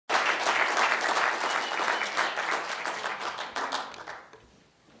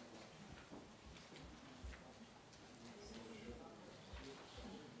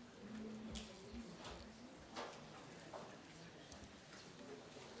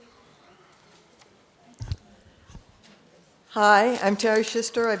Hi, I'm Terry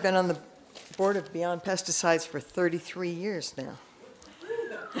Schister. I've been on the board of Beyond Pesticides for 33 years now.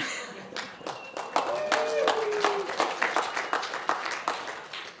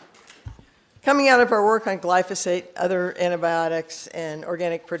 Coming out of our work on glyphosate, other antibiotics, and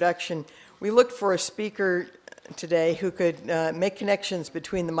organic production, we looked for a speaker today who could make connections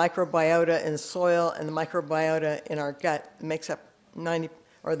between the microbiota in the soil and the microbiota in our gut that makes up 90%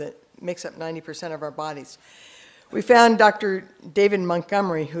 of our bodies. We found Dr. David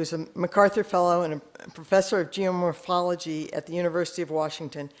Montgomery, who's a MacArthur Fellow and a professor of geomorphology at the University of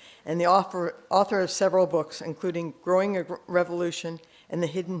Washington, and the author of several books, including Growing a Revolution and The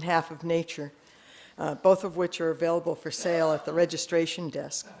Hidden Half of Nature, both of which are available for sale at the registration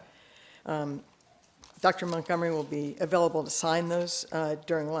desk. Dr. Montgomery will be available to sign those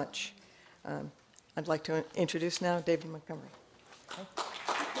during lunch. I'd like to introduce now David Montgomery. Okay.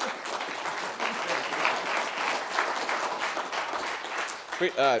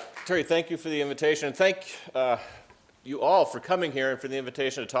 Great. Terry, thank you for the invitation, and thank you all for coming here and for the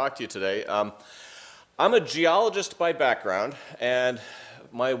invitation to talk to you today. I'm a geologist by background, and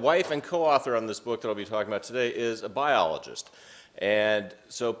my wife and co-author on this book that I'll be talking about today is a biologist. And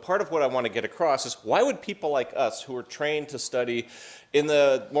so part of what I want to get across is why would people like us who are trained to study in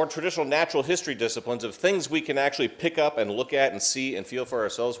the more traditional natural history disciplines of things we can actually pick up and look at and see and feel for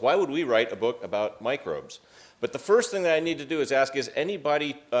ourselves, why would we write a book about microbes? But the first thing that I need to do is ask, is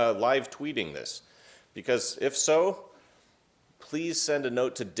anybody live tweeting this? Because if so, please send a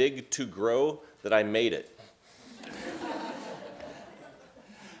note to Dig2Grow that I made it.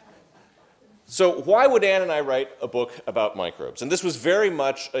 So why would Ann and I write a book about microbes? And this was very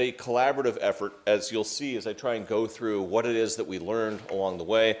much a collaborative effort, as you'll see as I try and go through what it is that we learned along the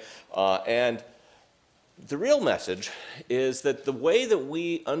way. And the real message is that the way that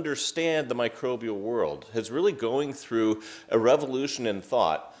we understand the microbial world is really going through a revolution in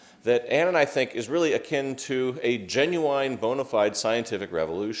thought that Ann and I think is really akin to a genuine, bona fide scientific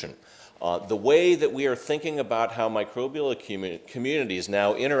revolution. The way that we are thinking about how microbial communities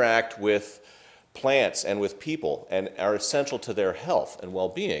now interact with plants and with people and are essential to their health and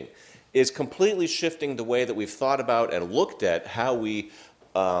well-being is completely shifting the way that we've thought about and looked at how we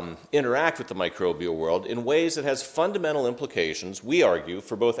interact with the microbial world in ways that has fundamental implications, we argue,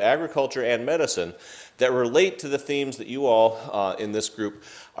 for both agriculture and medicine that relate to the themes that you all in this group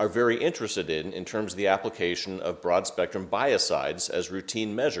are very interested in terms of the application of broad-spectrum biocides as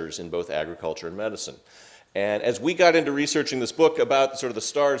routine measures in both agriculture and medicine. And as we got into researching this book about sort of the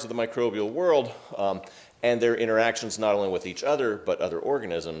stars of the microbial world and their interactions not only with each other but other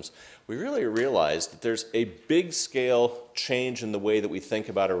organisms, we really realized that there's a big-scale change in the way that we think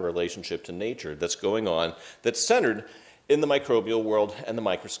about our relationship to nature that's going on that's centered in the microbial world and the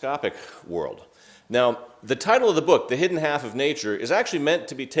microscopic world. Now, the title of the book, The Hidden Half of Nature, is actually meant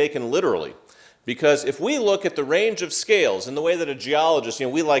to be taken literally. Because if we look at the range of scales in the way that a geologist,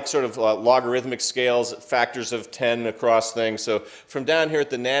 we like sort of logarithmic scales, factors of 10 across things. So from down here at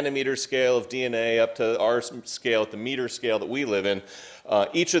the nanometer scale of DNA up to our scale at the meter scale that we live in,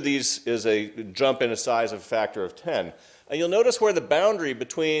 each of these is a jump in a size of a factor of 10. And you'll notice where the boundary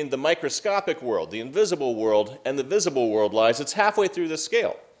between the microscopic world, the invisible world, and the visible world lies. It's halfway through the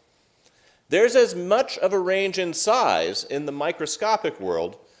scale. There's as much of a range in size in the microscopic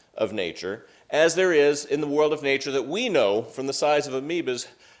world of nature as there is in the world of nature that we know from the size of amoebas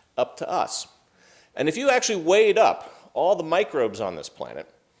up to us. And if you actually weighed up all the microbes on this planet,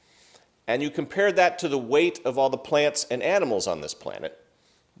 and you compared that to the weight of all the plants and animals on this planet,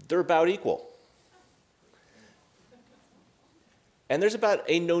 they're about equal. And there's about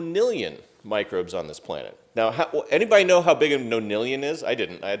a nonillion microbes on this planet. Now, anybody know how big a nonillion is? I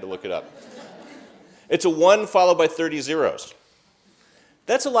didn't. I had to look it up. It's a 1 followed by 30 zeros.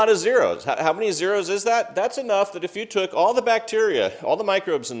 That's a lot of zeros. How many zeros is that? That's enough that if you took all the bacteria, all the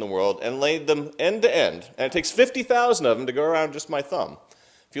microbes in the world, and laid them end to end, and it takes 50,000 of them to go around just my thumb,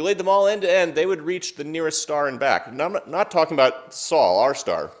 if you laid them all end to end, they would reach the nearest star and back. And I'm not talking about Sol, our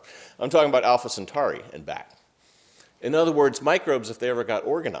star. I'm talking about Alpha Centauri and back. In other words, microbes, if they ever got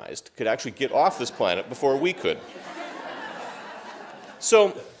organized, could actually get off this planet before we could.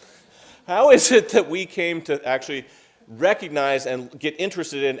 So how is it that we came to actually recognize and get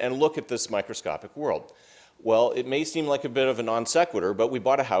interested in and look at this microscopic world? Well, it may seem like a bit of a non sequitur, but we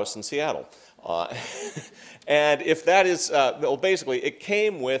bought a house in Seattle. And if that is, well, basically, it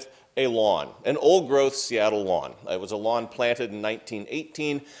came with a lawn, an old-growth Seattle lawn. It was a lawn planted in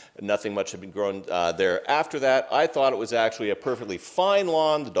 1918. Nothing much had been grown there after that. I thought it was actually a perfectly fine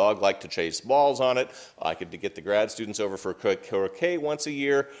lawn. The dog liked to chase balls on it. I could get the grad students over for croquet once a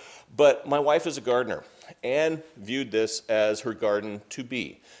year. But my wife is a gardener, Anne viewed this as her garden to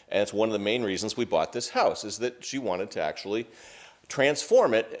be. And it's one of the main reasons we bought this house, is that she wanted to actually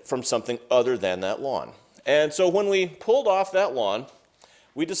transform it from something other than that lawn. And so when we pulled off that lawn,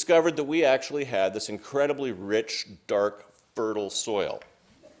 we discovered that we actually had this incredibly rich, dark, fertile soil.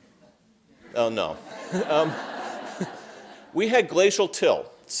 Oh, no. We had glacial till.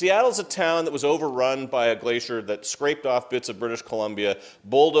 Seattle's a town that was overrun by a glacier that scraped off bits of British Columbia,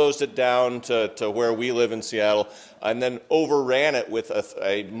 bulldozed it down to where we live in Seattle, and then overran it with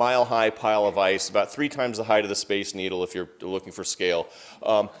a mile-high pile of ice, about 3 times the height of the Space Needle if you're looking for scale.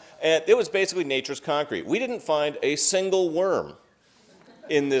 And it was basically nature's concrete. We didn't find a single worm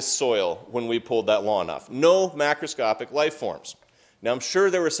in this soil when we pulled that lawn off. No macroscopic life forms. Now, I'm sure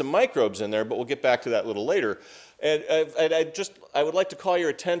there were some microbes in there, but we'll get back to that a little later. And I would like to call your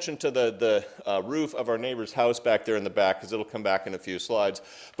attention to the roof of our neighbor's house back there in the back, because it'll come back in a few slides.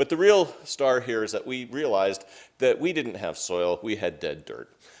 But the real star here is that we realized that we didn't have soil, we had dead dirt.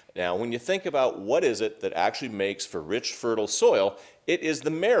 Now, when you think about what is it that actually makes for rich, fertile soil, it is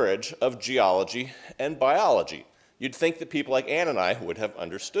the marriage of geology and biology. You'd think that people like Ann and I would have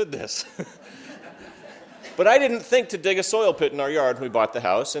understood this. But I didn't think to dig a soil pit in our yard when we bought the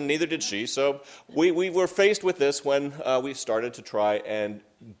house, and neither did she. So we were faced with this when we started to try and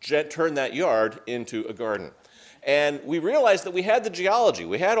turn that yard into a garden. And we realized that we had the geology.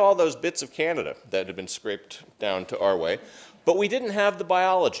 We had all those bits of Canada that had been scraped down to our way, but we didn't have the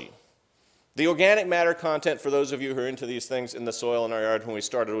biology. The organic matter content, for those of you who are into these things, in the soil in our yard when we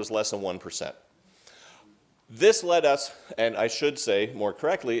started was less than 1%. This led us, and I should say more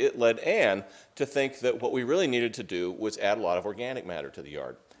correctly, it led Anne to think that what we really needed to do was add a lot of organic matter to the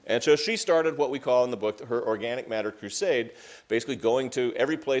yard. And so she started what we call in the book her organic matter crusade, basically going to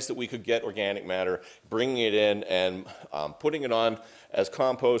every place that we could get organic matter, bringing it in and putting it on as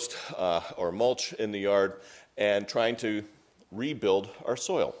compost or mulch in the yard, and trying to rebuild our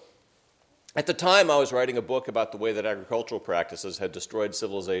soil. At the time, I was writing a book about the way that agricultural practices had destroyed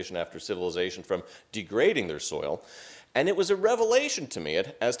civilization after civilization from degrading their soil, and it was a revelation to me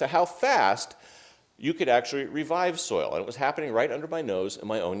as to how fast you could actually revive soil. And it was happening right under my nose in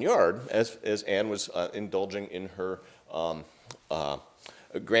my own yard as Anne was indulging in her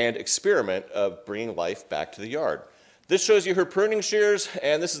grand experiment of bringing life back to the yard. This shows you her pruning shears,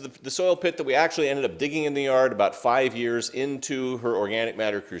 and this is the soil pit that we actually ended up digging in the yard about 5 years into her organic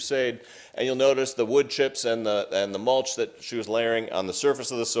matter crusade. And you'll notice the wood chips and the mulch that she was layering on the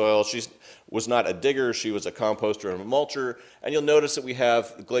surface of the soil. She was not a digger, she was a composter and a mulcher. And you'll notice that we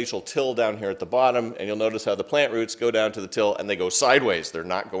have the glacial till down here at the bottom, and you'll notice how the plant roots go down to the till and they go sideways. They're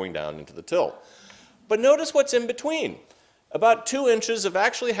not going down into the till. But notice what's in between. About 2 inches of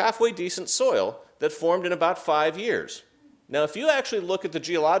actually halfway decent soil that formed in about 5 years. Now, if you actually look at the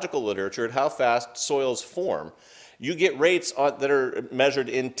geological literature at how fast soils form, you get rates that are measured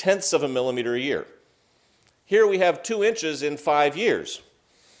in tenths of a millimeter a year. Here we have 2 inches in 5 years.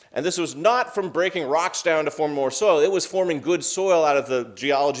 And this was not from breaking rocks down to form more soil. It was forming good soil out of the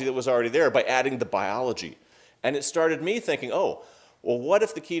geology that was already there by adding the biology. And it started me thinking, oh, well, what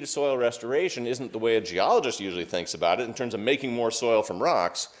if the key to soil restoration isn't the way a geologist usually thinks about it in terms of making more soil from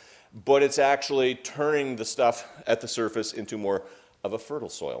rocks, but it's actually turning the stuff at the surface into more of a fertile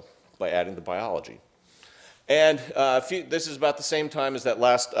soil by adding the biology. And this is about the same time as that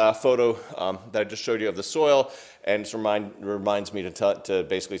last photo that I just showed you of the soil, and it reminds me to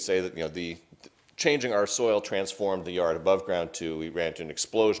basically say that changing our soil transformed the yard above ground too. We ran into an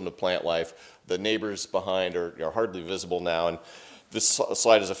explosion of plant life. The neighbors behind are hardly visible now, and this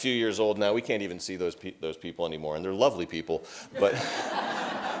slide is a few years old now. We can't even see those people anymore, and they're lovely people, but.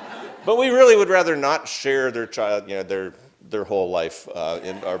 But we really would rather not share their child, their whole life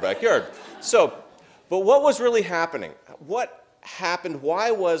in our backyard. So, but what was really happening? What happened? Why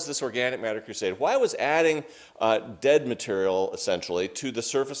was this organic matter crusade? Why was adding dead material, essentially, to the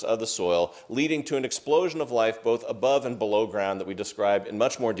surface of the soil, leading to an explosion of life both above and below ground that we describe in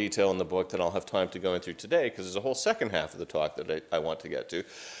much more detail in the book than I'll have time to go into today, because there's a whole second half of the talk that I want to get to.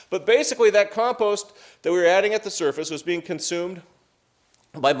 But basically, that compost that we were adding at the surface was being consumed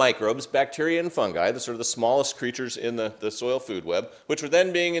by microbes, bacteria and fungi, the sort of the smallest creatures in the soil food web, which were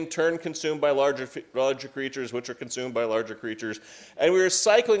then being in turn consumed by larger creatures, which are consumed by larger creatures. And we were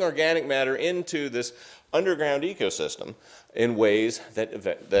cycling organic matter into this underground ecosystem in ways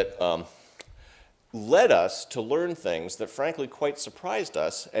that led us to learn things that frankly quite surprised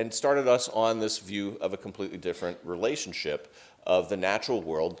us and started us on this view of a completely different relationship of the natural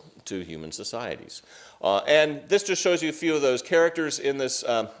world to human societies. And this just shows you a few of those characters in this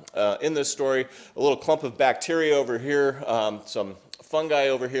story. A little clump of bacteria over here, some fungi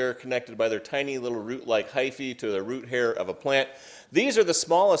over here connected by their tiny little root-like hyphae to the root hair of a plant. These are the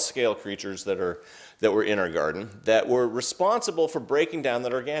smallest scale creatures that were in our garden that were responsible for breaking down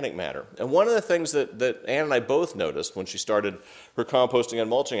that organic matter. And one of the things that Ann and I both noticed when she started her composting and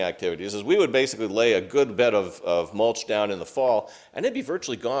mulching activities is we would basically lay a good bed of mulch down in the fall, and it'd be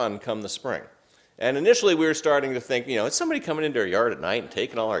virtually gone come the spring. And initially we were starting to think, is somebody coming into our yard at night and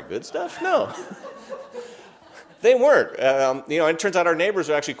taking all our good stuff? No. They weren't. It turns out our neighbors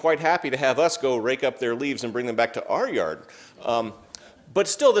are actually quite happy to have us go rake up their leaves and bring them back to our yard. But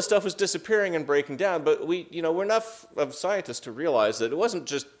still, this stuff was disappearing and breaking down. But we're enough of scientists to realize that it wasn't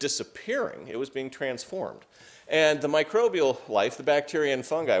just disappearing, it was being transformed. And the microbial life, the bacteria and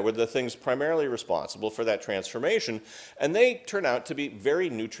fungi, were the things primarily responsible for that transformation. And they turn out to be very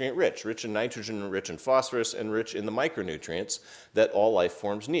nutrient rich in nitrogen, rich in phosphorus, and rich in the micronutrients that all life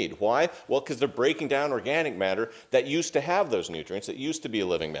forms need. Why? Well, because they're breaking down organic matter that used to have those nutrients, that used to be a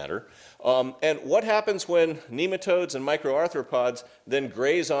living matter. And what happens when nematodes and microarthropods then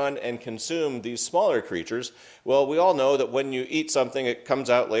graze on and consume these smaller creatures? Well, we all know that when you eat something, it comes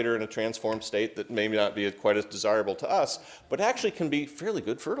out later in a transformed state that may not be quite as desirable to us, but actually can be fairly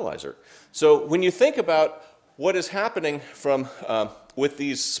good fertilizer. So when you think about what is happening with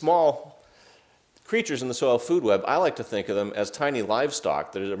these small creatures in the soil food web, I like to think of them as tiny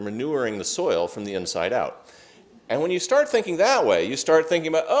livestock that are manuring the soil from the inside out. And when you start thinking that way, you start thinking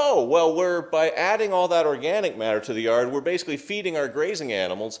about, oh, well, by adding all that organic matter to the yard, we're basically feeding our grazing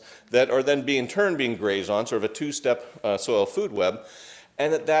animals that are then being grazed on, sort of a two-step soil food web,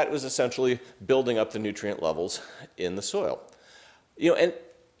 and that was essentially building up the nutrient levels in the soil. And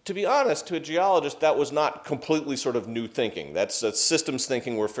to be honest, to a geologist, that was not completely sort of new thinking. That's systems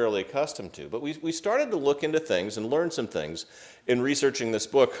thinking we're fairly accustomed to. But we started to look into things and learn some things in researching this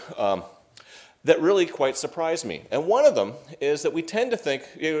book that really quite surprised me. And one of them is that we tend to think,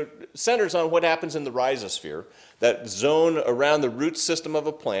 centers on what happens in the rhizosphere, that zone around the root system of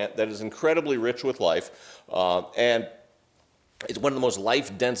a plant that is incredibly rich with life, and it's one of the most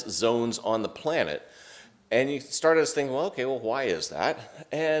life-dense zones on the planet. And you started to think, well, why is that?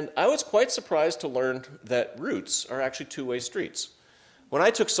 And I was quite surprised to learn that roots are actually two-way streets. When I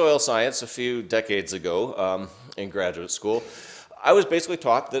took soil science a few decades ago in graduate school, I was basically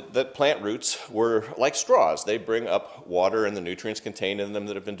taught that plant roots were like straws. They bring up water and the nutrients contained in them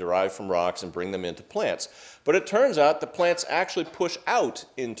that have been derived from rocks and bring them into plants. But it turns out the plants actually push out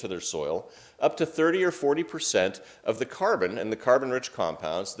into their soil up to 30 or 40% of the carbon and the carbon-rich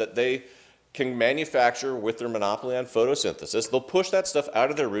compounds that they can manufacture with their monopoly on photosynthesis. They'll push that stuff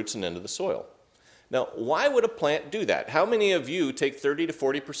out of their roots and into the soil. Now, why would a plant do that? How many of you take 30 to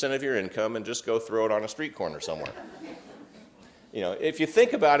 40% of your income and just go throw it on a street corner somewhere? If you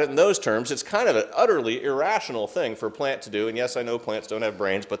think about it in those terms, it's kind of an utterly irrational thing for a plant to do. And yes, I know plants don't have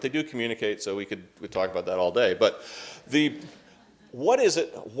brains, but they do communicate, so we talk about that all day. But what is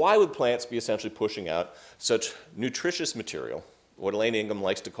it? Why would plants be essentially pushing out such nutritious material, what Elaine Ingham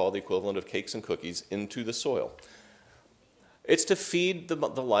likes to call the equivalent of cakes and cookies, into the soil? It's to feed the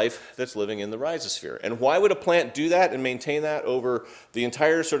life that's living in the rhizosphere. And why would a plant do that and maintain that over the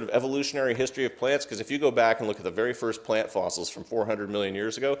entire sort of evolutionary history of plants? Because if you go back and look at the very first plant fossils from 400 million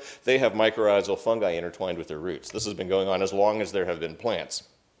years ago, they have mycorrhizal fungi intertwined with their roots. This has been going on as long as there have been plants.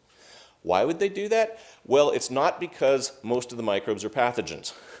 Why would they do that? Well, it's not because most of the microbes are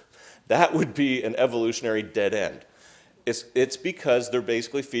pathogens. That would be an evolutionary dead end. It's because they're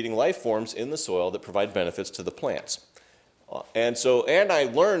basically feeding life forms in the soil that provide benefits to the plants. And I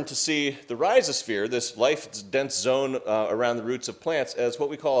learned to see the rhizosphere, this life-dense zone around the roots of plants, as what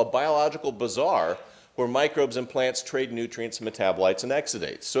we call a biological bazaar, where microbes and plants trade nutrients, metabolites, and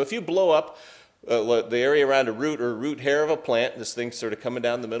exudates. So if you blow up the area around a root or root hair of a plant, this thing's sort of coming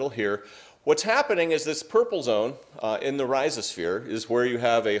down the middle here, what's happening is this purple zone in the rhizosphere is where you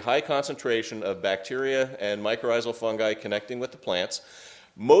have a high concentration of bacteria and mycorrhizal fungi connecting with the plants.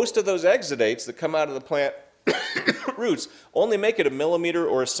 Most of those exudates that come out of the plant roots only make it a millimeter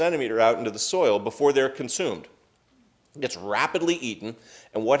or a centimeter out into the soil before they're consumed. It gets rapidly eaten,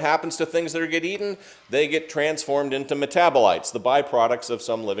 and what happens to things that get eaten? They get transformed into metabolites, the byproducts of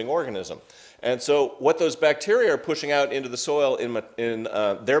some living organism. And so what those bacteria are pushing out into the soil in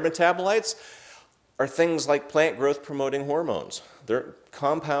their metabolites are things like plant growth promoting hormones. They're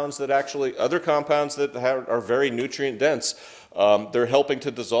compounds that other compounds that are very nutrient dense. They're helping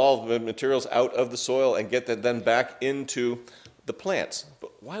to dissolve the materials out of the soil and get them then back into the plants.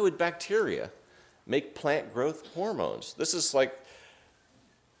 But why would bacteria make plant growth hormones? This is like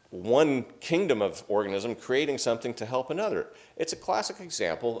one kingdom of organism creating something to help another. It's a classic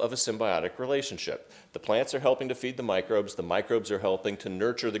example of a symbiotic relationship. The plants are helping to feed the microbes are helping to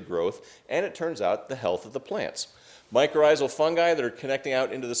nurture the growth, and it turns out the health of the plants. Mycorrhizal fungi that are connecting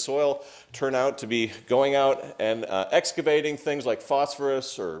out into the soil turn out to be going out and excavating things like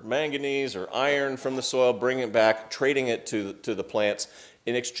phosphorus or manganese or iron from the soil, bringing it back, trading it to the plants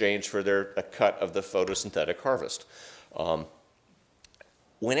in exchange for a cut of the photosynthetic harvest.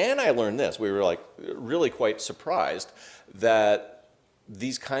 When Ann and I learned this, we were like really quite surprised that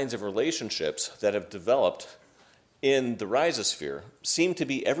these kinds of relationships that have developed in the rhizosphere seem to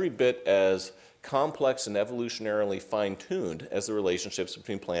be every bit as complex and evolutionarily fine-tuned as the relationships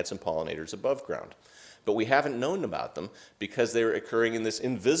between plants and pollinators above ground. But we haven't known about them because they're occurring in this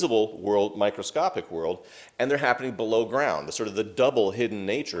invisible world, microscopic world, and they're happening below ground, the sort of the double hidden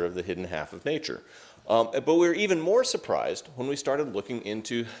nature of the hidden half of nature. But we were even more surprised when we started looking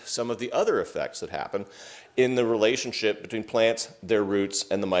into some of the other effects that happen in the relationship between plants, their roots,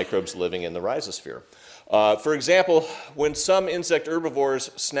 and the microbes living in the rhizosphere. For example, when some insect herbivores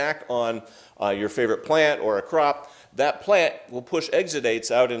snack on your favorite plant or a crop, that plant will push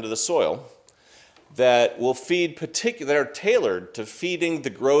exudates out into the soil that will feed that are tailored to feeding the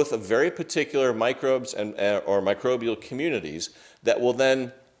growth of very particular microbes or microbial communities that will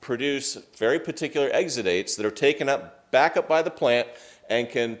then produce very particular exudates that are taken back up by the plant and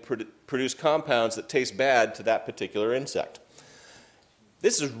can produce compounds that taste bad to that particular insect.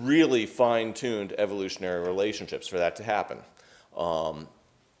 This is really fine-tuned evolutionary relationships for that to happen.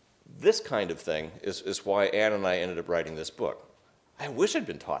 This kind of thing is why Ann and I ended up writing this book. I wish I'd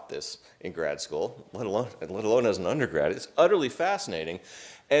been taught this in grad school, let alone as an undergrad. It's utterly fascinating.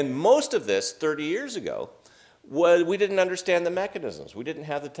 And most of this 30 years ago we didn't understand the mechanisms. We didn't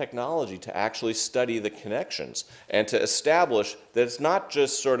have the technology to actually study the connections and to establish that it's not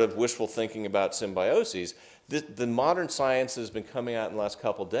just sort of wishful thinking about symbioses. The modern science that has been coming out in the last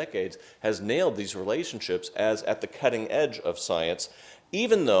couple decades has nailed these relationships as at the cutting edge of science,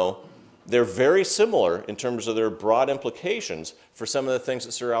 even though they're very similar in terms of their broad implications for some of the things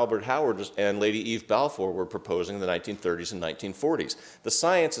that Sir Albert Howard and Lady Eve Balfour were proposing in the 1930s and 1940s. The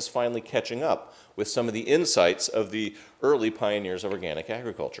science is finally catching up with some of the insights of the early pioneers of organic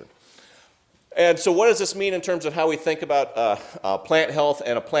agriculture. And so what does this mean in terms of how we think about plant health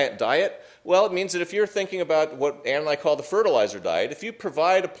and a plant diet? Well, it means that if you're thinking about what Ann and I call the fertilizer diet, if you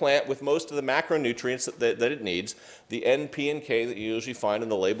provide a plant with most of the macronutrients that it needs, the N, P, and K that you usually find in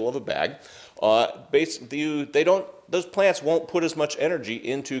the label of a bag, those plants won't put as much energy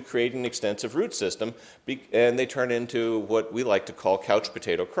into creating an extensive root system, and they turn into what we like to call couch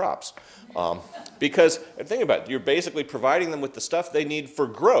potato crops. Because, think about it, you're basically providing them with the stuff they need for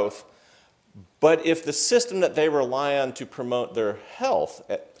growth. But if the system that they rely on to promote their health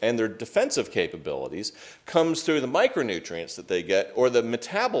and their defensive capabilities comes through the micronutrients that they get or the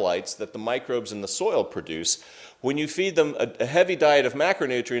metabolites that the microbes in the soil produce, when you feed them a heavy diet of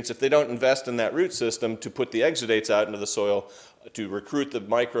macronutrients, if they don't invest in that root system to put the exudates out into the soil to recruit the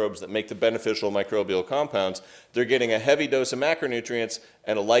microbes that make the beneficial microbial compounds, they're getting a heavy dose of macronutrients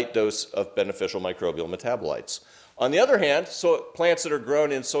and a light dose of beneficial microbial metabolites. On the other hand, plants that are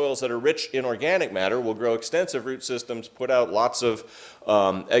grown in soils that are rich in organic matter will grow extensive root systems, put out lots of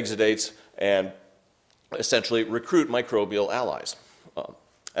exudates, and essentially recruit microbial allies.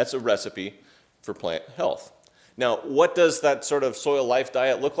 That's a recipe for plant health. Now, what does that sort of soil life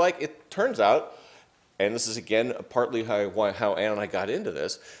diet look like? It turns out, and this is again partly how Ann and I got into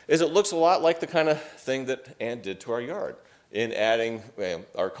this, is it looks a lot like the kind of thing that Ann did to our yard. In adding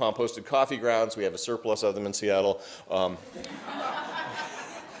our composted coffee grounds. We have a surplus of them in Seattle.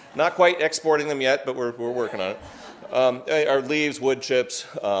 Not quite exporting them yet, but we're working on it. Our leaves, wood chips.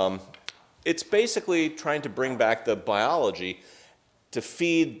 It's basically trying to bring back the biology to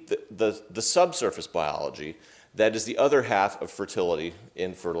feed the subsurface biology that is the other half of fertility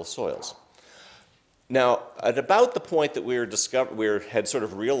in fertile soils. Now, at about the point that we had sort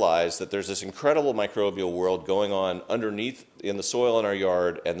of realized that there's this incredible microbial world going on underneath in the soil in our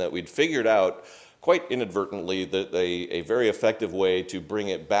yard, and that we'd figured out quite inadvertently that a very effective way to bring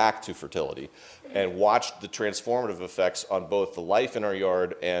it back to fertility, and watched the transformative effects on both the life in our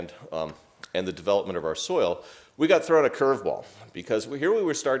yard and the development of our soil, we got thrown a curveball, because here we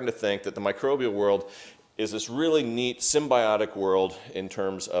were starting to think that the microbial world is this really neat symbiotic world in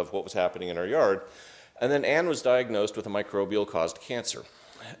terms of what was happening in our yard. And then Ann was diagnosed with a microbial-caused cancer.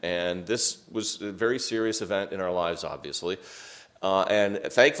 And this was a very serious event in our lives, obviously. And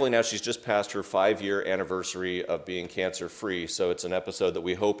thankfully now she's just passed her 5-year anniversary of being cancer-free, so it's an episode that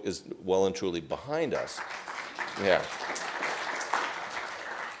we hope is well and truly behind us. Yeah.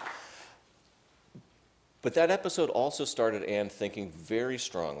 But that episode also started Anne thinking very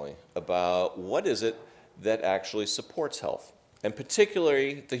strongly about what is it that actually supports health, and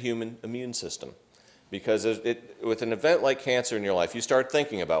particularly the human immune system. Because with an event like cancer in your life, you start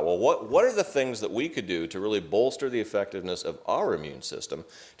thinking about, well, what are the things that we could do to really bolster the effectiveness of our immune system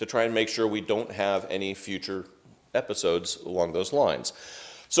to try and make sure we don't have any future episodes along those lines.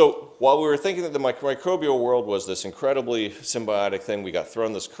 So while we were thinking that the microbial world was this incredibly symbiotic thing, we got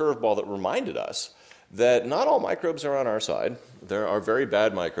thrown this curveball that reminded us that not all microbes are on our side. There are very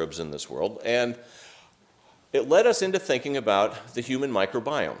bad microbes in this world, and it led us into thinking about the human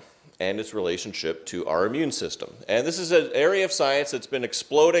microbiome and its relationship to our immune system. And this is an area of science that's been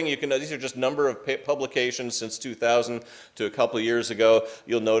exploding. You can, these are just number of publications since 2000 to a couple of years ago.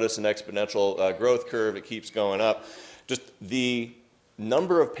 You'll notice an exponential growth curve. It keeps going up. Just the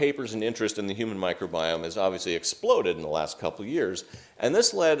number of papers and interest in the human microbiome has obviously exploded in the last couple of years. And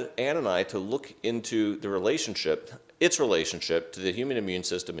this led Anne and I to look into the relationship, its relationship to the human immune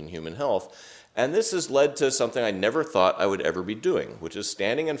system and human health. And this has led to something I never thought I would ever be doing, which is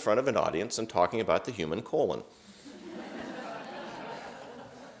standing in front of an audience and talking about the human colon.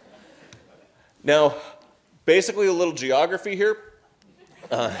 Now, basically a little geography here.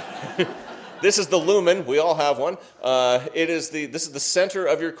 This is the lumen. We all have one. This is the center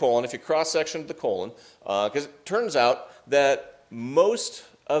of your colon, if you cross-section the colon, because it turns out that most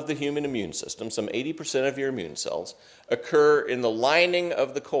of the human immune system, some 80% of your immune cells, occur in the lining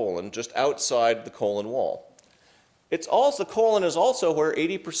of the colon, just outside the colon wall. The colon is also where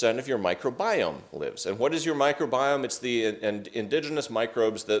 80% of your microbiome lives. And what is your microbiome? It's the indigenous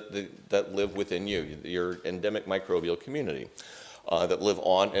microbes that live within you, your endemic microbial community that live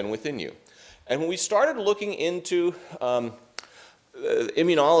on and within you. And when we started looking into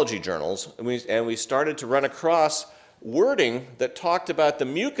immunology journals, and we started to run across wording that talked about the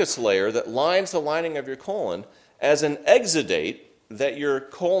mucus layer that lines the lining of your colon as an exudate that your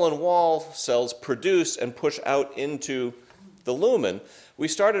colon wall cells produce and push out into the lumen, we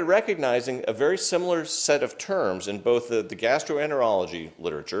started recognizing a very similar set of terms in both the gastroenterology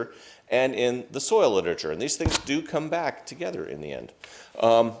literature and in the soil literature. And these things do come back together in the end.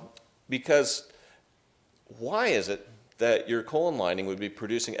 Because why is it that your colon lining would be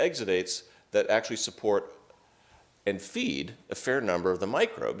producing exudates that actually support and feed a fair number of the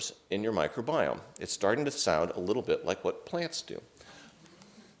microbes in your microbiome? It's starting to sound a little bit like what plants do.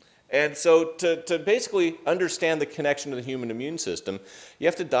 And so to basically understand the connection to the human immune system, you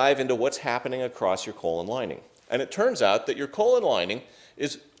have to dive into what's happening across your colon lining. And it turns out that your colon lining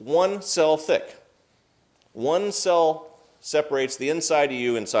is one cell thick. One cell separates the inside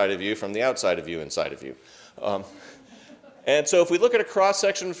of you from the outside of you inside of you. And so if we look at a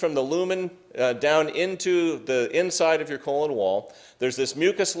cross-section from the lumen down into the inside of your colon wall, there's this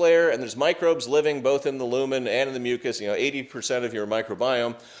mucus layer, and there's microbes living both in the lumen and in the mucus, 80% of your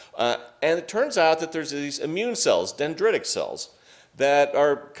microbiome. And it turns out that there's these immune cells, dendritic cells, that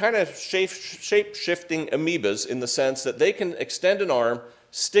are kind of shape-shifting amoebas in the sense that they can extend an arm,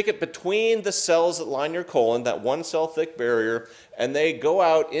 stick it between the cells that line your colon, that one cell thick barrier, and they go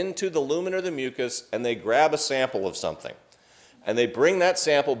out into the lumen or the mucus, and they grab a sample of something. And they bring that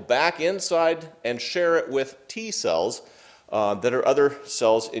sample back inside and share it with T cells that are other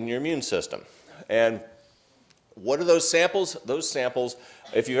cells in your immune system. And what are those samples? Those samples,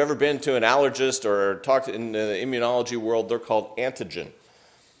 if you've ever been to an allergist or talked in the immunology world, they're called antigen.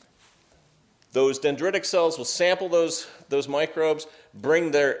 Those dendritic cells will sample those microbes, bring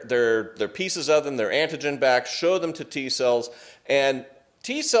their pieces of them, their antigen back, show them to T cells, and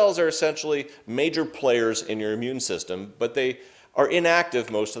T cells are essentially major players in your immune system, but they are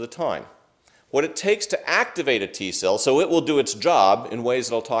inactive most of the time. What it takes to activate a T cell, so it will do its job in ways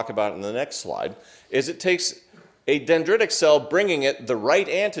that I'll talk about in the next slide, is it takes a dendritic cell bringing it the right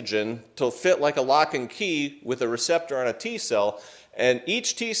antigen to fit like a lock and key with a receptor on a T cell, and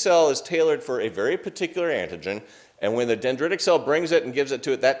each T cell is tailored for a very particular antigen, and when the dendritic cell brings it and gives it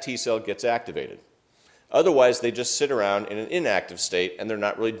to it, that T cell gets activated. Otherwise, they just sit around in an inactive state and they're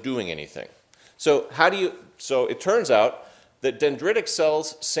not really doing anything. So it turns out that dendritic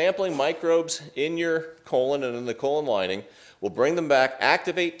cells sampling microbes in your colon and in the colon lining will bring them back,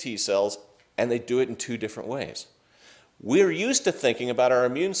 activate T cells, and they do it in two different ways. We're used to thinking about our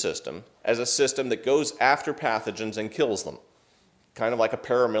immune system as a system that goes after pathogens and kills them, kind of like a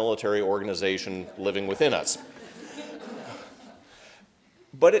paramilitary organization living within us.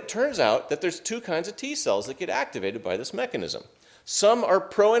 But it turns out that there's two kinds of T cells that get activated by this mechanism. Some are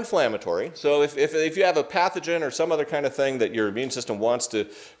pro-inflammatory, so if you have a pathogen or some other kind of thing that your immune system wants to,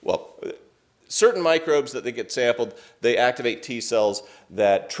 certain microbes that they get sampled, they activate T cells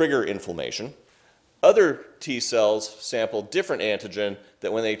that trigger inflammation. Other T cells sample different antigen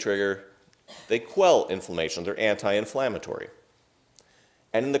that when they trigger, they quell inflammation. They're anti-inflammatory.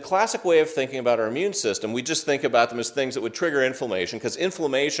 And in the classic way of thinking about our immune system, we just think about them as things that would trigger inflammation, because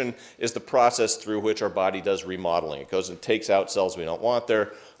inflammation is the process through which our body does remodeling. It goes and takes out cells we don't want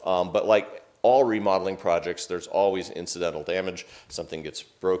there, but like all remodeling projects, there's always incidental damage. Something gets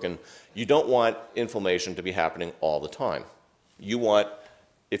broken. You don't want inflammation to be happening all the time. You want,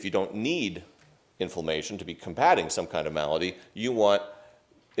 if you don't need inflammation to be combating some kind of malady, you want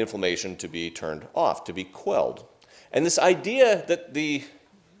inflammation to be turned off, to be quelled. And this idea that the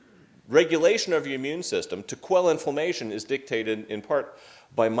regulation of your immune system to quell inflammation is dictated in part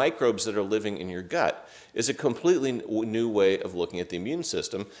by microbes that are living in your gut is a completely new way of looking at the immune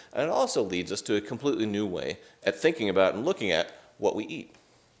system, and it also leads us to a completely new way at thinking about and looking at what we eat.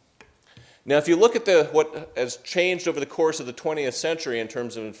 Now, if you look at what has changed over the course of the 20th century in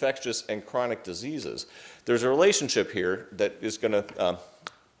terms of infectious and chronic diseases, there's a relationship here that is going to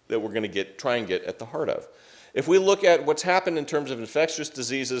that we're going to try and get at the heart of. If we look at what's happened in terms of infectious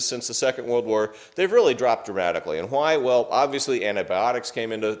diseases since the Second World War, they've really dropped dramatically. And why? Well, obviously antibiotics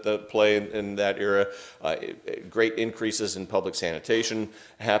came into play in that era. Great increases in public sanitation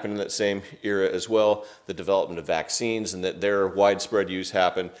happened in that same era as well. The development of vaccines and that their widespread use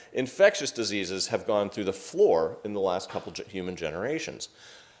happened. Infectious diseases have gone through the floor in the last couple human generations.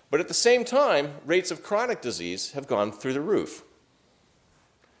 But at the same time, rates of chronic disease have gone through the roof.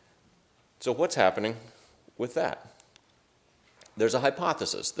 So what's happening with that? There's a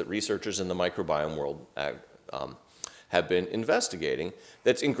hypothesis that researchers in the microbiome world have been investigating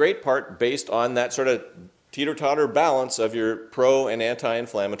that's in great part based on that sort of teeter-totter balance of your pro- and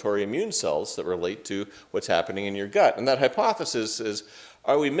anti-inflammatory immune cells that relate to what's happening in your gut. And that hypothesis is,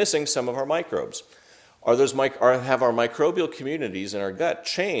 are we missing some of our microbes? Have our microbial communities in our gut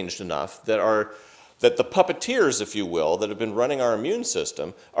changed enough that the puppeteers, if you will, that have been running our immune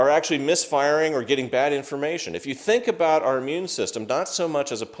system are actually misfiring or getting bad information? If you think about our immune system not so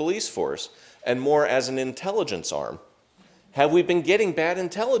much as a police force and more as an intelligence arm, have we been getting bad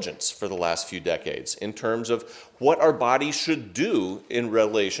intelligence for the last few decades in terms of what our body should do in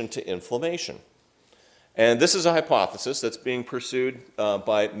relation to inflammation? And this is a hypothesis that's being pursued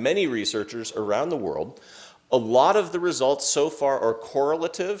by many researchers around the world. A lot of the results so far are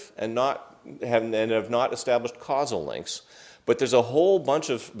correlative and have not established causal links. But there's a whole bunch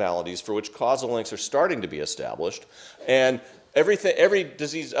of maladies for which causal links are starting to be established. And every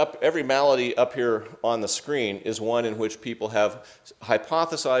disease, every malady up here on the screen is one in which people have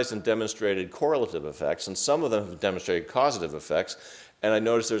hypothesized and demonstrated correlative effects, and some of them have demonstrated causative effects. And I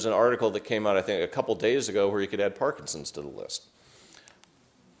noticed there's an article that came out, I think, a couple days ago where you could add Parkinson's to the list.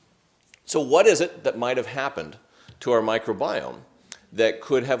 So what is it that might have happened to our microbiome that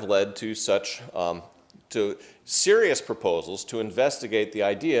could have led to such to serious proposals to investigate the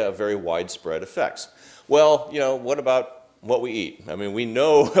idea of very widespread effects? Well, what about what we eat? I mean, we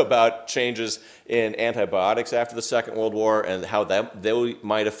know about changes in antibiotics after the Second World War and how they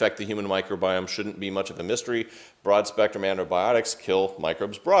might affect the human microbiome shouldn't be much of a mystery. Broad-spectrum antibiotics kill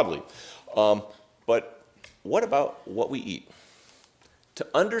microbes broadly. But what about what we eat? To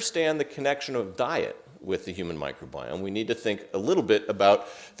understand the connection of diet with the human microbiome, we need to think a little bit about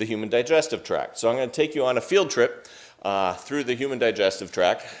the human digestive tract. So I'm going to take you on a field trip through the human digestive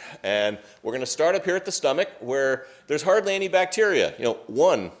tract, and we're going to start up here at the stomach where there's hardly any bacteria,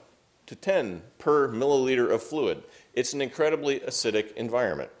 1 to 10 per milliliter of fluid. It's an incredibly acidic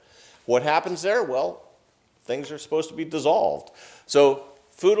environment. What happens there? Well, things are supposed to be dissolved. So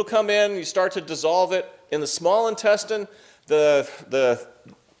food will come in, you start to dissolve it. In the small intestine, the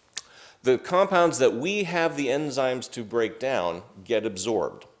compounds that we have the enzymes to break down get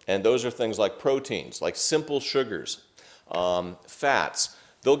absorbed. And those are things like proteins, like simple sugars, fats.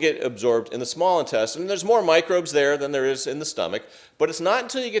 They'll get absorbed in the small intestine. There's more microbes there than there is in the stomach. But it's not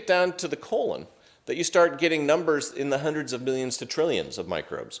until you get down to the colon that you start getting numbers in the hundreds of millions to trillions of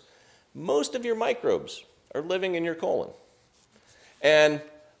microbes. Most of your microbes are living in your colon. And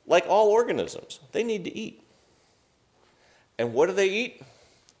like all organisms, they need to eat. And what do they eat?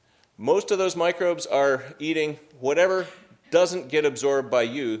 Most of those microbes are eating whatever doesn't get absorbed by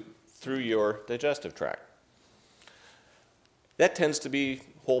you through your digestive tract. That tends to be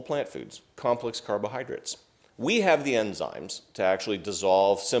whole plant foods, complex carbohydrates. We have the enzymes to actually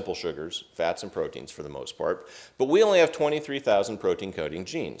dissolve simple sugars, fats and proteins for the most part, but we only have 23,000 protein-coding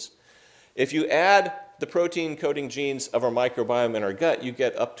genes. If you add the protein-coding genes of our microbiome in our gut, you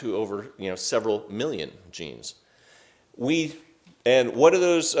get up to over several million genes. And what do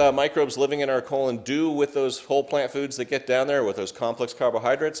those microbes living in our colon do with those whole plant foods that get down there, with those complex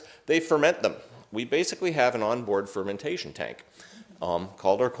carbohydrates? They ferment them. we basically have an onboard fermentation tank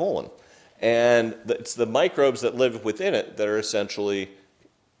called our colon. And it's the microbes that live within it that are essentially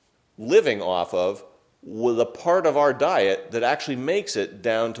living off of the part of our diet that actually makes it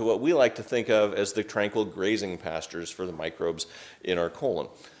down to what we like to think of as the tranquil grazing pastures for the microbes in our colon.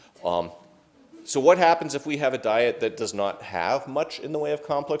 So what happens if we have a diet that does not have much in the way of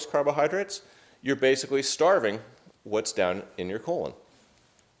complex carbohydrates? You're basically starving what's down in your colon.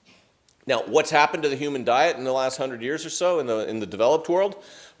 Now, what's happened to the human diet in the last 100 years or so in the developed world?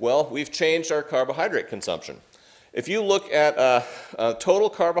 Well, we've changed our carbohydrate consumption. If you look at total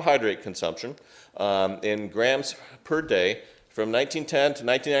carbohydrate consumption in grams per day from 1910 to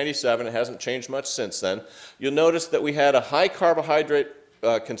 1997, it hasn't changed much since then, you'll notice that we had a high carbohydrate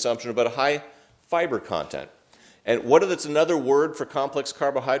consumption but a high fiber content. And that's another word for complex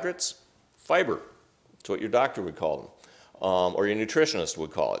carbohydrates? Fiber. It's what your doctor would call them, or your nutritionist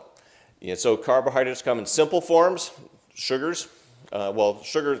would call it. So carbohydrates come in simple forms, sugars.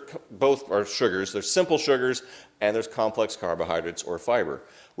 Sugar, both are sugars. There's simple sugars and there's complex carbohydrates or fiber.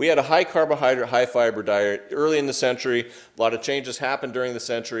 We had a high carbohydrate, high fiber diet early in the century. A lot of changes happened during the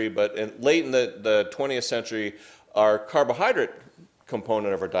century, but late in the 20th century, our carbohydrate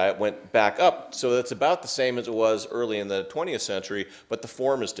component of our diet went back up. So that's about the same as it was early in the 20th century, but the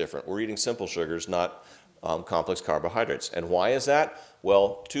form is different. We're eating simple sugars, not complex carbohydrates. And why is that?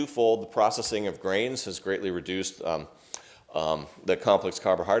 Well, twofold. The processing of grains has greatly reduced the complex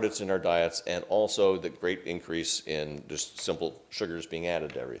carbohydrates in our diets, and also the great increase in just simple sugars being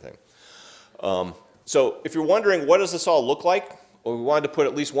added to everything. So if you're wondering what does this all look like, well, we wanted to put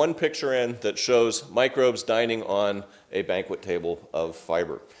at least one picture in that shows microbes dining on a banquet table of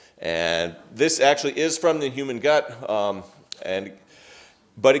fiber. And this actually is from the human gut,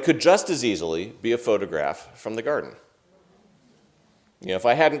 but it could just as easily be a photograph from the garden. If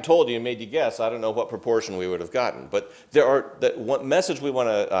I hadn't told you and made you guess, I don't know what proportion we would have gotten. But one message we want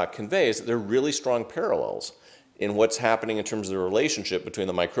to convey is that there are really strong parallels in what's happening in terms of the relationship between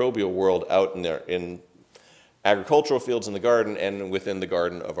the microbial world out in agricultural fields in the garden and within the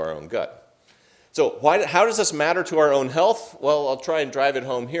garden of our own gut. So how does this matter to our own health? Well, I'll try and drive it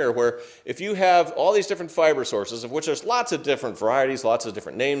home here, where if you have all these different fiber sources, of which there's lots of different varieties, lots of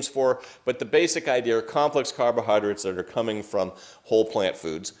different names for, but the basic idea are complex carbohydrates that are coming from whole plant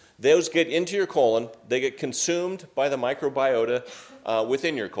foods. Those get into your colon, they get consumed by the microbiota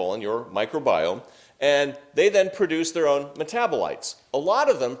within your colon, your microbiome, and they then produce their own metabolites. A lot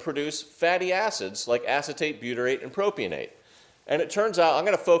of them produce fatty acids like acetate, butyrate, and propionate. And it turns out, I'm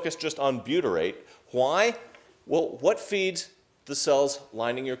going to focus just on butyrate. Why? Well, what feeds the cells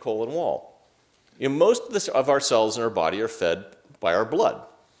lining your colon wall? Most of our cells in our body are fed by our blood.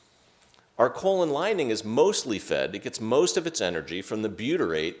 Our colon lining is mostly fed, it gets most of its energy from the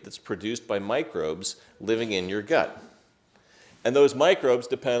butyrate that's produced by microbes living in your gut. And those microbes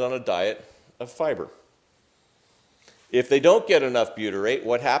depend on a diet of fiber. If they don't get enough butyrate,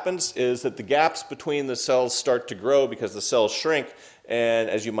 what happens is that the gaps between the cells start to grow because the cells shrink, and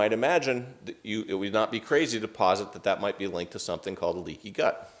as you might imagine, it would not be crazy to posit that that might be linked to something called a leaky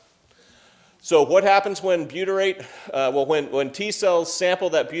gut. So what happens when butyrate, when T cells sample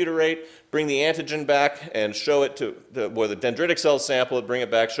that butyrate, bring the antigen back and show it to, the dendritic cells sample it, bring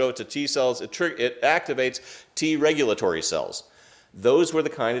it back, show it to T cells, it activates T regulatory cells. Those were the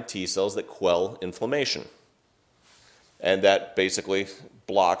kind of T cells that quell inflammation. And that basically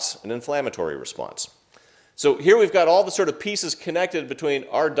blocks an inflammatory response. So here we've got all the sort of pieces connected between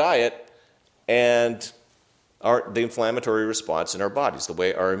our diet and the inflammatory response in our bodies, the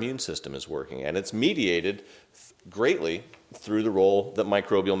way our immune system is working. And it's mediated greatly through the role that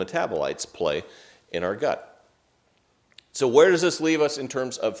microbial metabolites play in our gut. So where does this leave us in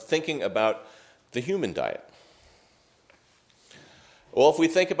terms of thinking about the human diet? Well, if we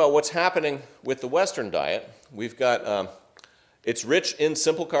think about what's happening with the Western diet, we've got, it's rich in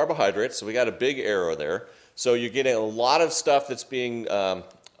simple carbohydrates, so we got a big arrow there. So you're getting a lot of stuff that's being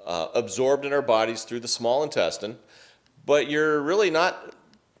absorbed in our bodies through the small intestine, but you're really not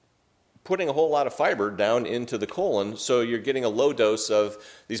putting a whole lot of fiber down into the colon, so you're getting a low dose of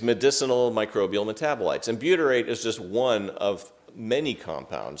these medicinal microbial metabolites. And butyrate is just one of many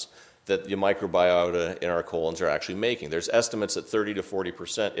compounds that the microbiota in our colons are actually making. There's estimates that 30 to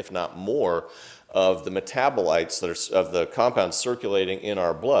 40%, if not more, of the metabolites that are, of the compounds circulating in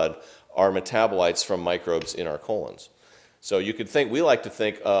our blood are metabolites from microbes in our colons. So you could think, we like to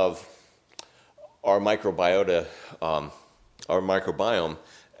think of our microbiota, our microbiome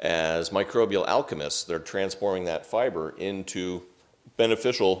as microbial alchemists that are transforming that fiber into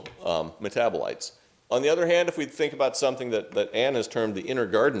beneficial metabolites. On the other hand, if we think about something that Anne has termed the inner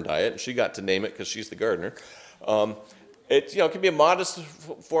garden diet, and she got to name it because she's the gardener, it can be a modest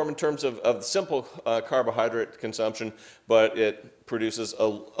form in terms of simple carbohydrate consumption, but it produces a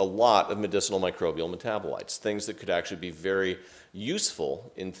lot of medicinal microbial metabolites, things that could actually be very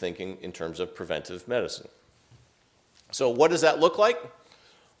useful in thinking in terms of preventive medicine. So what does that look like?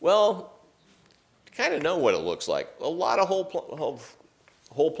 Well, you kind of know what it looks like. A lot of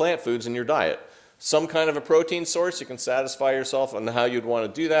whole plant foods in your diet. Some kind of a protein source, you can satisfy yourself on how you'd want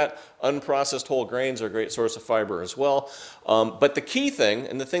to do that. Unprocessed whole grains are a great source of fiber as well. But the key thing,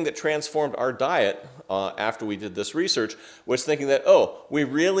 and the thing that transformed our diet after we did this research, was thinking that, we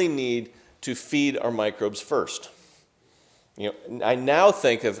really need to feed our microbes first. I now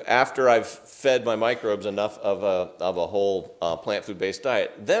think of after I've fed my microbes enough of a whole plant food-based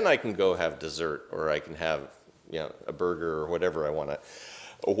diet, then I can go have dessert, or I can have a burger, or whatever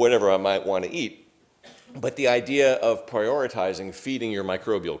I might want to eat. But the idea of prioritizing feeding your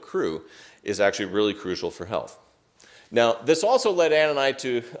microbial crew is actually really crucial for health. Now, this also led Anne and I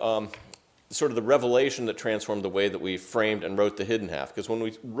to sort of the revelation that transformed the way that we framed and wrote The Hidden Half. Because when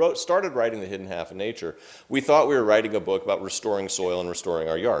we started writing The Hidden Half in Nature, we thought we were writing a book about restoring soil and restoring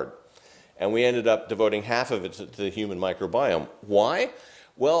our yard. And we ended up devoting half of it to the human microbiome. Why?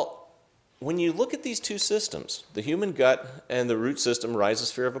 Well, when you look at these two systems, the human gut and the root system,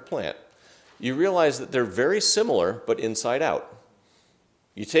 rhizosphere of a plant, you realize that they're very similar, but inside out.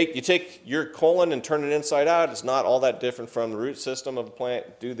 You take your colon and turn it inside out, it's not all that different from the root system of the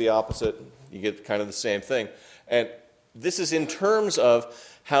plant. Do the opposite, you get kind of the same thing. And this is in terms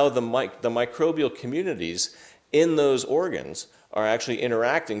of how the microbial communities in those organs are actually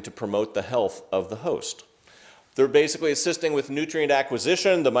interacting to promote the health of the host. They're basically assisting with nutrient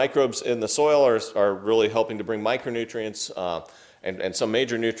acquisition. The microbes in the soil are really helping to bring micronutrients and some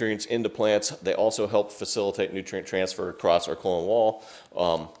major nutrients into plants. They also help facilitate nutrient transfer across our colon wall.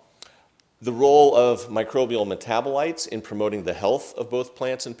 The role of microbial metabolites in promoting the health of both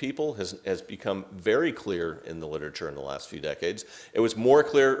plants and people has become very clear in the literature in the last few decades. It was more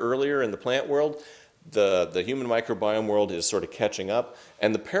clear earlier in the plant world. The human microbiome world is sort of catching up,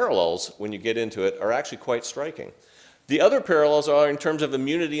 and the parallels, when you get into it, are actually quite striking. The other parallels are in terms of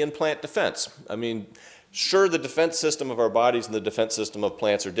immunity and plant defense. I mean, sure, the defense system of our bodies and the defense system of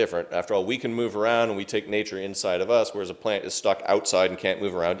plants are different. After all, we can move around and we take nature inside of us, whereas a plant is stuck outside and can't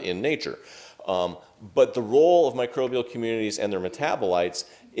move around in nature. But the role of microbial communities and their metabolites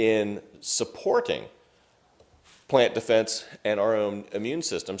in supporting plant defense and our own immune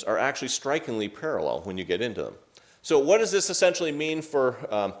systems are actually strikingly parallel when you get into them. So what does this essentially mean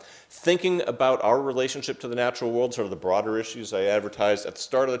for thinking about our relationship to the natural world, sort of the broader issues I advertised at the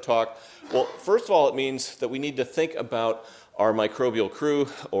start of the talk? Well, first of all, it means that we need to think about our microbial crew,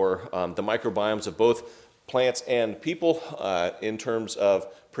 or the microbiomes of both plants and people, in terms of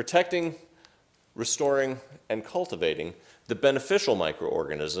protecting, restoring, and cultivating the beneficial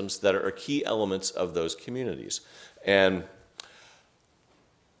microorganisms that are key elements of those communities. And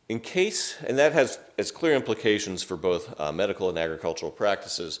that has clear implications for both medical and agricultural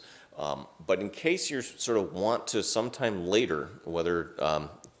practices, but in case you sort of want to sometime later, whether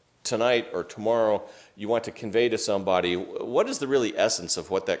tonight or tomorrow, you want to convey to somebody what is the really essence of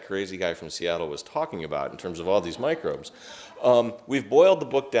what that crazy guy from Seattle was talking about in terms of all these microbes, we've boiled the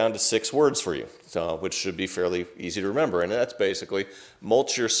book down to 6 words for you, which should be fairly easy to remember, and that's basically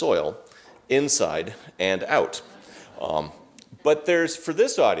mulch your soil inside and out. But for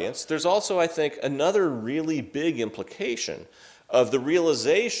this audience, there's also, I think, another really big implication of the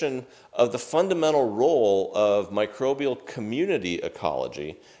realization of the fundamental role of microbial community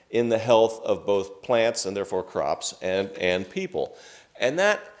ecology in the health of both plants, and therefore crops, and people. And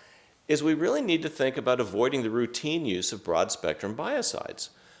that is, we really need to think about avoiding the routine use of broad-spectrum biocides.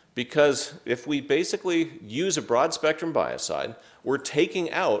 Because if we basically use a broad-spectrum biocide, we're taking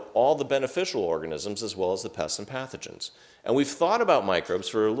out all the beneficial organisms as well as the pests and pathogens. And we've thought about microbes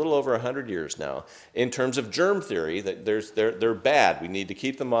for a little over 100 years now in terms of germ theory, that they're bad. We need to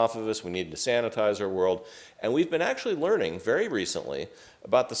keep them off of us. We need to sanitize our world. And we've been actually learning very recently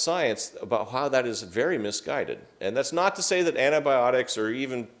about the science about how that is very misguided. And that's not to say that antibiotics or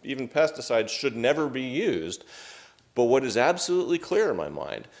even pesticides should never be used. But what is absolutely clear in my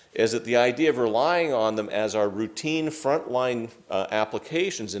mind is that the idea of relying on them as our routine frontline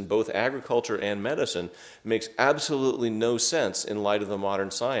applications in both agriculture and medicine makes absolutely no sense in light of the modern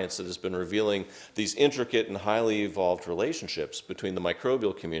science that has been revealing these intricate and highly evolved relationships between the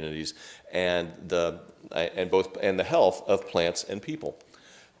microbial communities and the health of plants and people.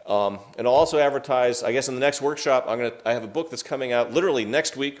 And I'll also advertise, I guess in the next workshop, I have a book that's coming out literally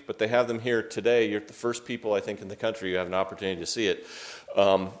next week, but they have them here today. You're the first people, I think, in the country who have an opportunity to see it.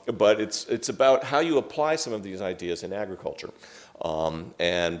 But it's about how you apply some of these ideas in agriculture.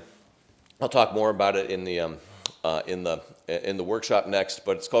 And I'll talk more about it in the workshop next,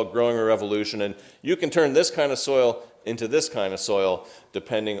 but it's called Growing a Revolution, and you can turn this kind of soil into this kind of soil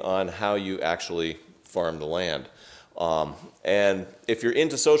depending on how you actually farm the land. And if you're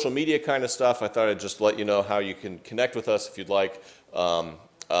into social media kind of stuff, I thought I'd just let you know how you can connect with us if you'd like.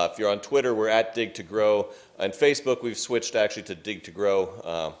 If you're on Twitter, we're at Dig2Grow. On Facebook, we've switched actually to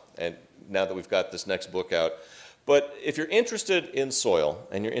Dig2Grow, and now that we've got this next book out. But if you're interested in soil,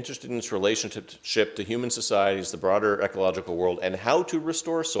 and you're interested in its relationship to human societies, the broader ecological world, and how to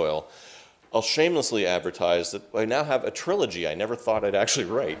restore soil, I'll shamelessly advertise that I now have a trilogy I never thought I'd actually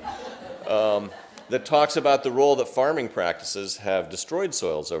write. That talks about the role that farming practices have destroyed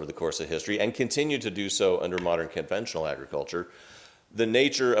soils over the course of history and continue to do so under modern conventional agriculture, the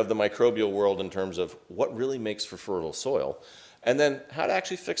nature of the microbial world in terms of what really makes for fertile soil, and then how to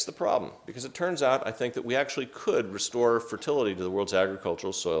actually fix the problem. Because it turns out, I think, that we actually could restore fertility to the world's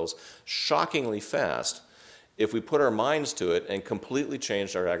agricultural soils shockingly fast if we put our minds to it and completely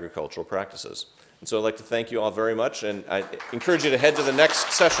changed our agricultural practices. And so I'd like to thank you all very much, and I encourage you to head to the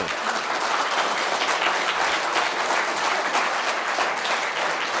next session.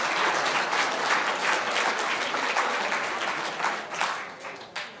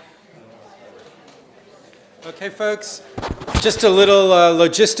 Okay, folks, just a little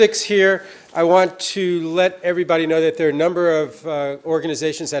logistics here. I want to let everybody know that there are a number of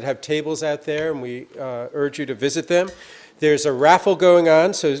organizations that have tables out there, and we urge you to visit them. There's a raffle going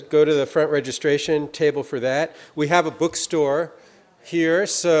on, so go to the front registration table for that. We have a bookstore here,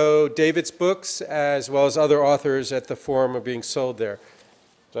 so David's books, as well as other authors at the forum, are being sold there.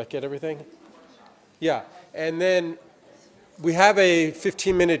 Did I get everything? Yeah, and then we have a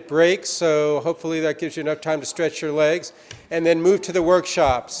 15-minute break, so hopefully that gives you enough time to stretch your legs, and then move to the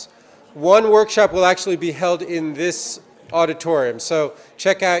workshops. One workshop will actually be held in this auditorium, so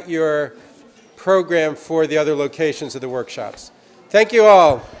check out your program for the other locations of the workshops. Thank you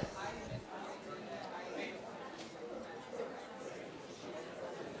all.